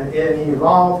around, and it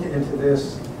evolved into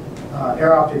this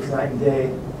Air Optics night and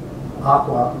day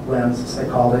aqua lens, as they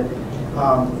called it.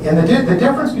 And the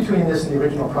difference between this and the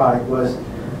original product was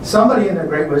somebody in their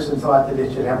great wisdom thought that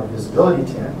it should have a visibility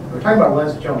tint. We're talking about a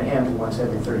lens that you only handle once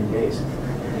every 30 days.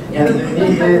 And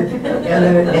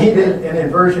then it needed an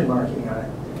inversion marking on it,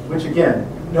 which again,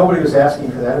 nobody was asking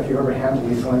for that. If you ever handled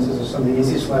these lenses, they're some of the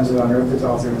easiest lenses on earth to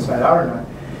tell if they're inside out or not.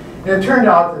 And it turned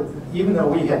out that even though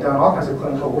we had done all kinds of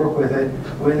clinical work with it,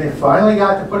 when they finally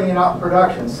got to putting it out in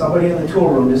production, somebody in the tool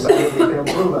room decided they could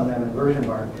improve on that inversion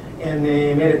mark, and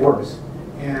they made it worse.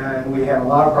 And we had a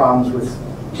lot of problems with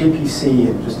GPC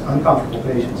and just uncomfortable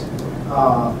patients.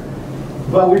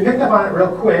 But we picked up on it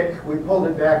real quick. We pulled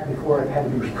it back before it had to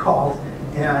be recalled,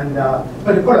 and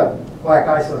but it put a black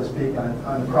eye, so to speak,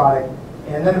 on the product.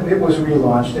 And then it was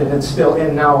relaunched, and it's still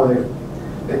in now. They've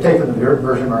taken the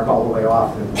version mark all the way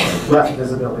off and left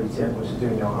visibility tint, which is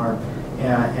doing no harm.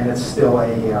 And it's still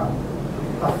a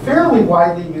fairly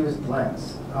widely used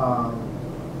lens.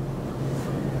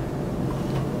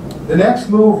 The next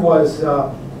move was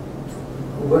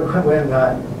when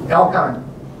Alcon,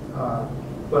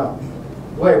 well,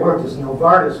 the way it worked is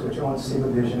Novartis, which owns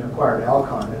SIBA Vision, acquired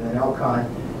Alcon, and then Alcon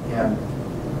and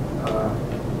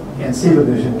SIBA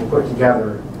Vision were put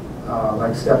together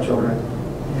like stepchildren.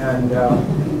 And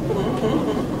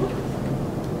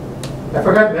I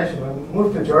forgot to mention, when we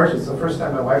moved to Georgia, it's the first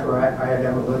time my wife or I had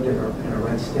ever lived in a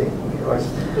red state. We always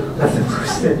lived in blue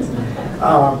states.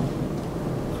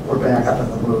 We're back up in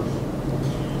the blue.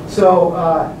 So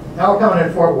Alcon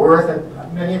in Fort Worth,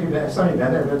 and many of you, some of you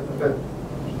have been there, but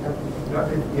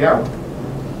yeah.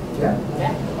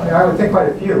 I would think quite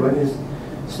a few. And these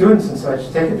students and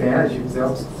such take advantage.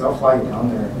 They'll fly you down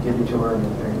there and give you a tour and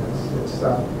everything.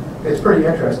 It's pretty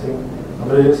interesting,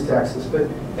 but it is Texas. But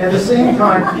at the same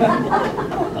time,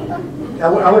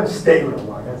 I wouldn't stay real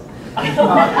long.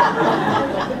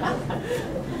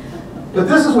 But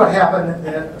this is what happened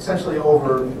essentially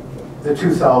over the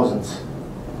 2000s.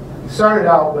 It started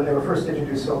out when they were first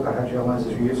introduced, silicon hydrogel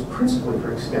lenses were used principally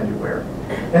for extended wear.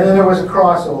 And then there was a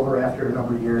crossover after a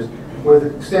number of years where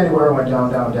the extended wear went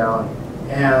down, down, down,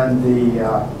 and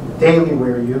the daily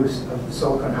wear use of the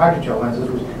silicon hydrogel lenses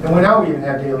was, and now we even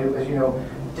have daily, as you know,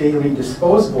 daily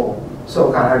disposable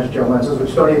silicon hydrogel lenses,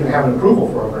 which don't even have an approval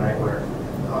for overnight wear.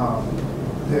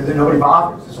 Nobody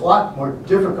bothers. It's a lot more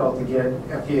difficult to get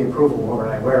FDA approval of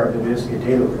overnight wear than it is to get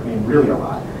daily wear. I mean, really a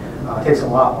lot. It takes a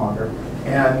lot longer.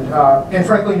 And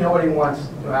frankly, nobody wants,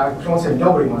 I won't say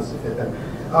nobody wants to fit them.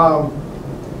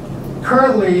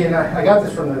 Currently, and I got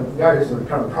this from the guy who's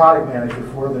kind of product manager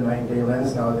for the 90-day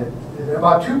lens now, that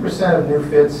about 2% of new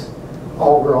fits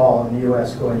overall in the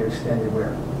U.S. go into extended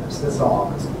wear. That's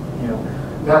all. It's, you know,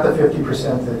 not the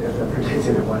 50% that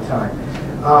predicted at one time.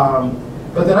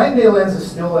 But the 90-day lens is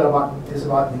still at about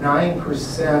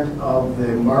 9% of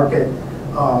the market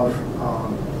of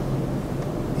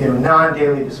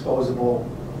non-daily disposable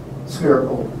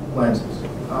spherical lenses.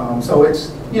 So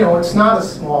it's it's not a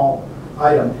small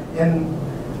item, and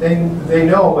they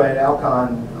know at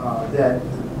Alcon that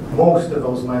most of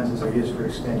those lenses are used for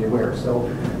extended wear. So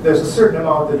there's a certain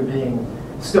amount that are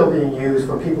still being used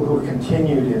for people who have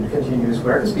continued in continuous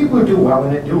wear, because people who do well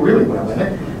in it do really well in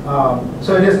it.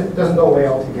 So it doesn't go away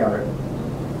altogether.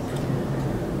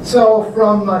 So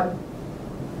from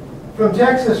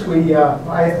Texas,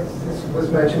 this was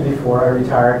mentioned before, I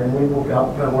retired, and we moved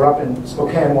up, and we're up in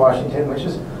Spokane, Washington, which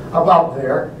is about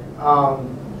there.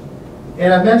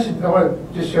 And I mentioned, I want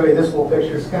to just show you this little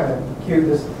picture. It's kind of cute.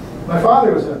 My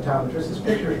father was an optometrist. This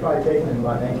picture was probably taken in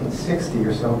about 1960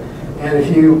 or so. And if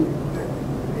you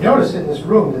notice in this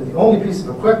room that the only piece of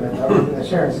equipment other than the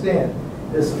chair and stand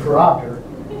is the phoropter.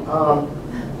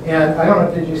 And I don't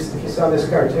know if you saw this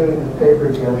cartoon in the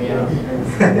paper the other day.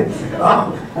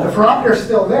 The phoropter is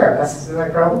still there. Isn't that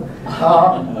incredible?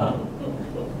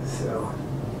 So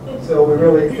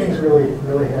things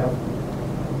really have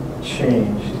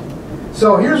changed.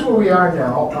 So here's where we are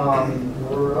now.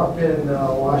 We're up in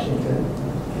Washington,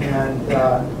 and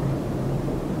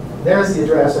there's the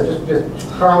address.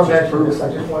 Carl mentioned this.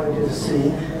 I just wanted you to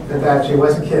see that she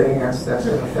wasn't kidding. That's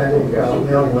an authentic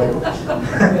mailing label.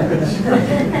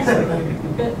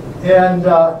 And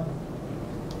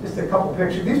just a couple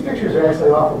pictures. These pictures are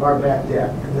actually off of our back deck.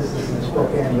 And this is in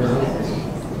Spokane, Missouri.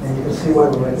 And you can see why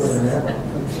we're living there.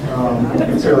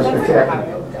 It's really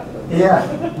spectacular. Yeah.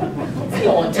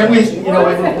 And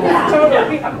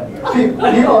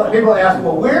people ask,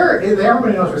 well,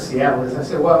 everybody knows where Seattle is. I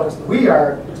said, well, we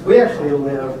actually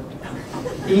live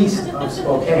east of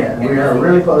Spokane. We are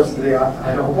really close to the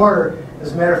Idaho border.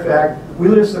 As a matter of fact, we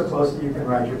live so close that you can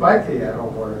ride your bike to the Idaho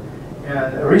border.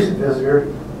 And a recent visitor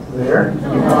there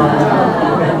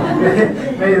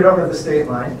made it over to the state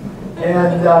line.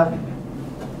 And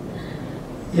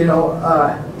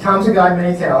Tom's a guy of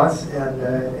many talents,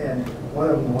 and one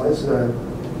of them was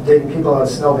digging people out of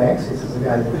snowbanks. This is the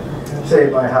guy that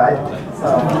saved my hide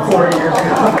 40 years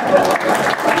ago.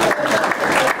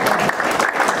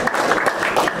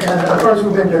 And of course,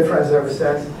 we've been good friends ever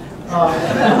since. You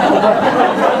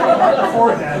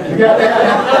got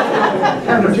that?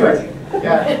 Kind of no choice.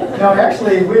 Yeah. No,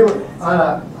 actually, we were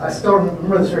on I still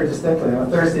remember this very distinctly. On a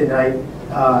Thursday night,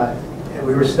 and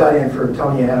we were studying for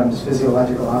Tony Adams'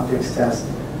 physiological optics test,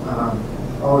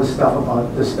 all this stuff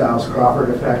about the Stiles-Crawford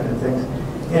effect and things.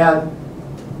 And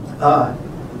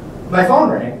my phone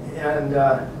rang, and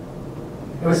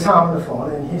it was Tom on the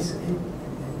phone, and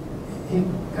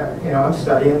I'm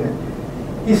studying, and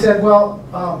he said, well,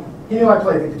 he knew I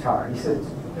played the guitar. He said,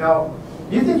 now,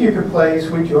 do you think you could play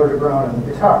Sweet Georgia Brown on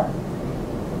the guitar?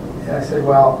 And I said,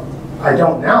 well, I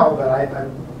don't now, but I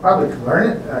probably could learn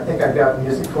it. I think I've got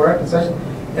music for it and such.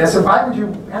 And I said, why would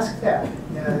you ask that?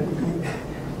 And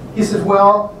he said,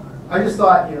 well, I just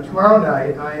thought, tomorrow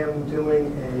night I am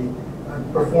I'm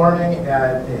performing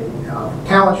at a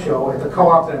talent show at the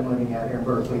co-op that I'm living at here in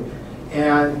Berkeley.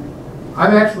 And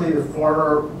I'm actually the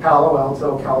former Palo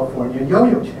Alto, California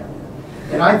yo-yo champion.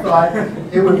 And I thought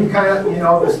it would be kind of,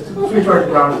 the Sweet Georgia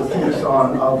Brown is the theme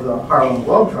song of the Harlem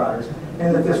Globetrotters,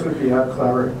 and that this would be a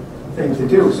clever thing to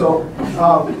do. So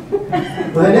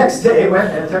the next day I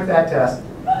went and took that test,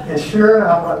 and sure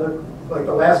enough, like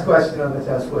the last question on the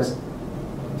test was,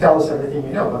 tell us everything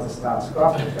you know about the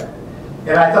Stiles-Crawford effect.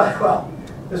 And I thought, well,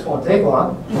 this won't take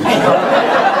long.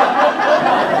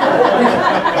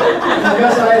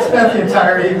 Because I had spent the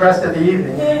entire rest of the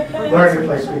evening learning to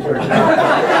play Sweet Georgia.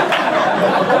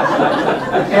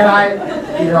 And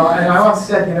I once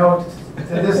said,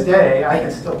 to this day, I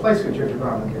can still play Sweet Georgia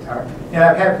on the guitar, and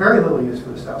I've had very little use for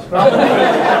the stuff.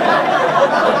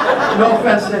 No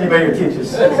offense to anybody who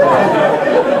teaches. But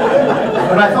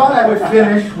I thought I would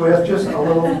finish with just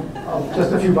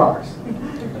a few bars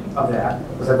of that,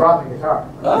 because I brought the guitar.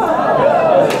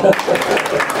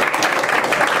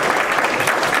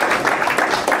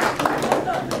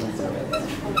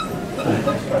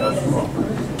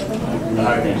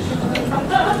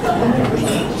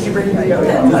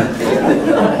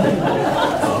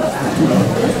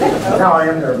 Now I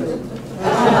am nervous.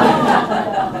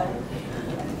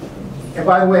 And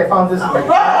by the way, I found this one.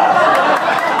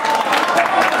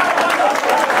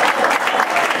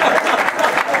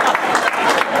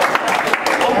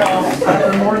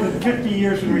 After more than 50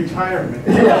 years in retirement.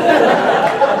 Oh,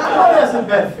 that's a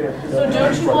bad fit. So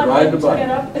don't you want me to get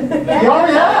up? Oh,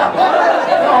 yeah.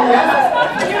 Oh,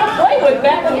 yeah. You don't play with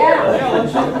back here.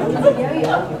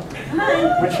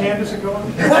 Which hand does it go on?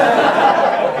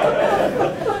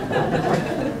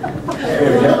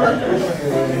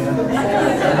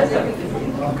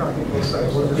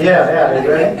 Yeah, you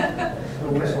ready? Do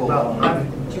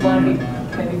you want to be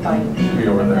maybe fine? Be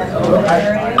over there.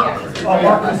 I'll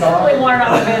walk this off. Probably more on I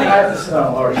have to sit on a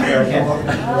lower chair.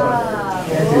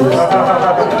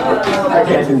 I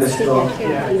can't do this still.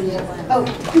 Oh,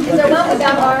 is there one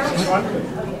without arms?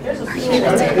 There's a stool.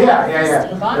 Yeah.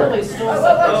 The Bonley's stool up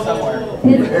there somewhere.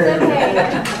 It's okay.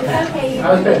 It's okay. I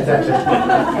was paying attention.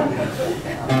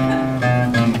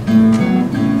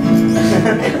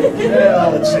 Yeah,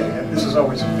 let's see. This is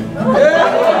always a good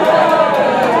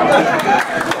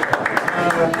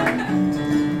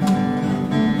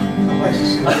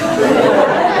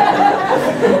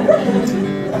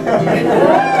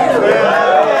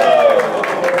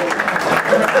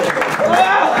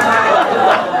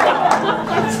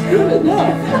That's good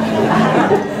enough.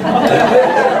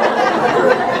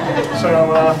 So,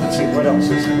 let's see, what else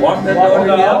is there? Walk the dog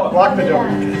out. Walk the dog.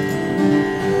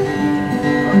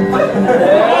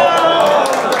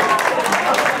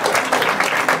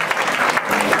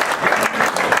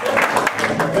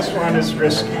 This one is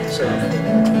risky, so.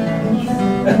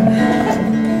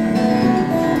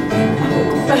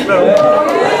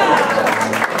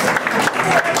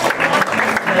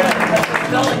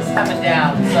 Building's coming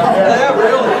down, so. Yeah,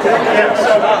 really?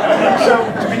 Yeah, so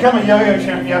to become a yo-yo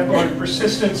champ, you have to learn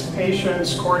persistence,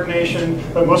 patience, coordination,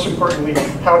 but most importantly,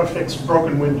 how to fix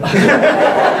broken windows.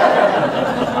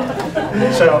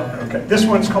 So, okay, this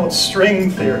one's called string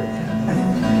theory.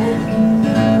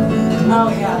 Oh,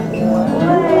 yeah.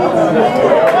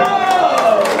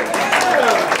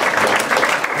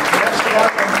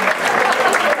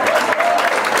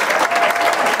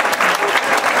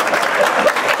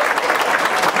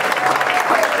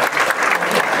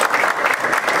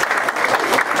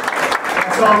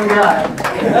 That's all we got.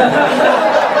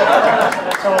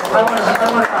 So I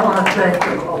want to thank a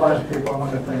bunch of people. I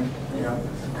want to thank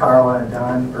Carla and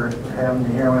Don for having me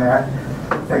here. I want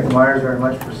to thank the Myers very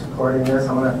much for supporting this.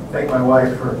 I want to thank my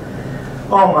wife for,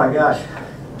 oh my gosh,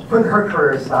 putting her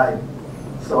career aside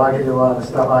so I could do a lot of the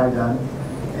stuff I've done.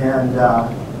 And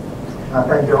I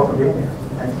thank you all for being here.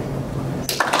 Thank you.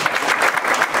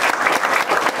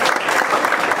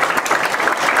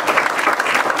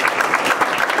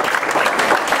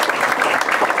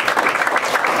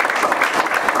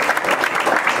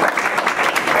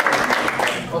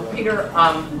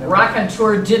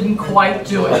 Raconteur didn't quite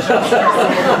do it.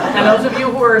 And those of you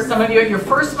who are, some of you at your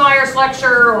first Myers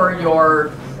lecture or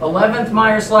your 11th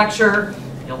Myers lecture,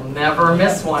 you'll never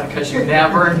miss one because you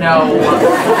never know what's going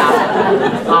to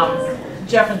happen.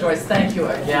 Jeff and Joyce, thank you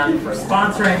again for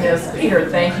sponsoring this. Peter,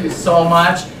 thank you so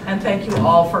much. And thank you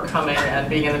all for coming and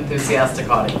being an enthusiastic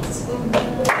audience.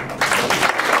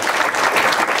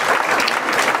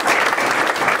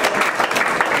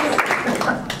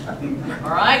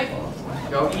 All right,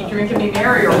 go eat, drink, and be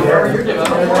merry, or whatever you're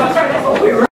doing.